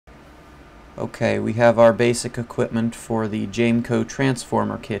Okay, we have our basic equipment for the Jameco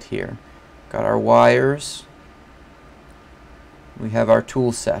transformer kit here. Got our wires. We have our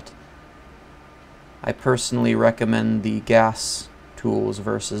tool set. I personally recommend the gas tools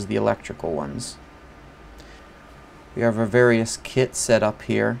versus the electrical ones. We have our various kits set up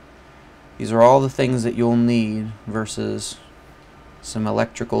here. These are all the things that you'll need versus some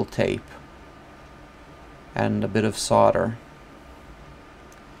electrical tape and a bit of solder.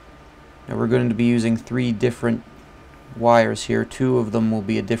 Now we're going to be using 3 different wires here. 2 of them will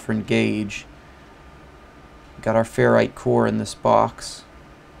be a different gauge. We've got our ferrite core in this box.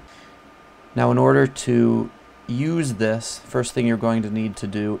 Now in order to use this, first thing you're going to need to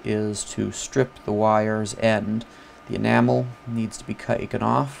do is to strip the wire's end. The enamel needs to be taken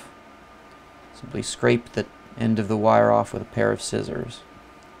off. Simply scrape the end of the wire off with a pair of scissors.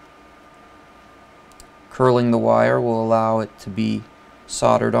 Curling the wire will allow it to be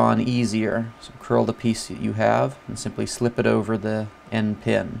soldered on easier. So curl the piece that you have and simply slip it over the end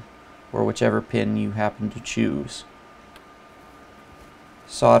pin, or whichever pin you happen to choose.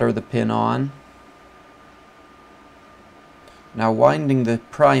 Solder the pin on. Now winding the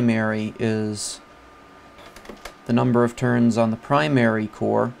primary is the number of turns on the primary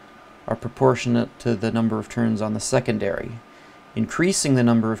core are proportionate to the number of turns on the secondary. Increasing the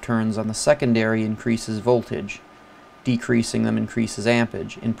number of turns on the secondary increases voltage. Decreasing them increases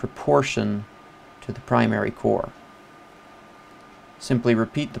ampage in proportion to the primary core. Simply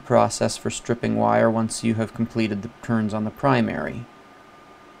repeat the process for stripping wire once you have completed the turns on the primary,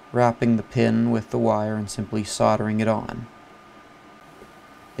 wrapping the pin with the wire and simply soldering it on.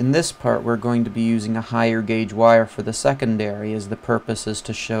 In this part we're going to be using a higher gauge wire for the secondary, as the purpose is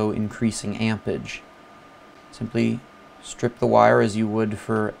to show increasing ampage. Simply strip the wire as you would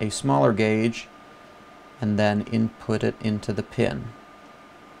for a smaller gauge and then input it into the pin.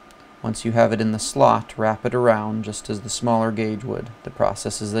 Once you have it in the slot, wrap it around just as the smaller gauge would. The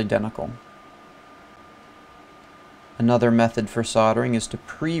process is identical. Another method for soldering is to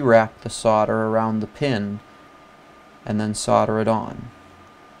pre-wrap the solder around the pin and then solder it on.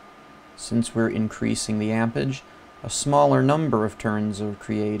 Since we're increasing the ampage, a smaller number of turns are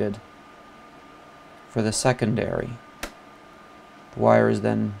created for the secondary. The wire is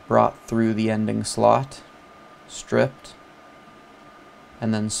then brought through the ending slot, stripped,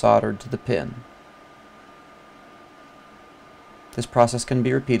 and then soldered to the pin. This process can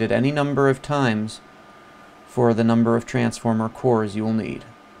be repeated any number of times for the number of transformer cores you will need.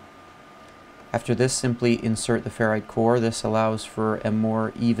 After this, simply insert the ferrite core. This allows for a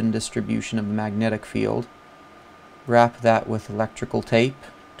more even distribution of the magnetic field. Wrap that with electrical tape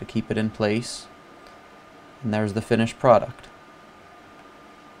to keep it in place, and there's the finished product.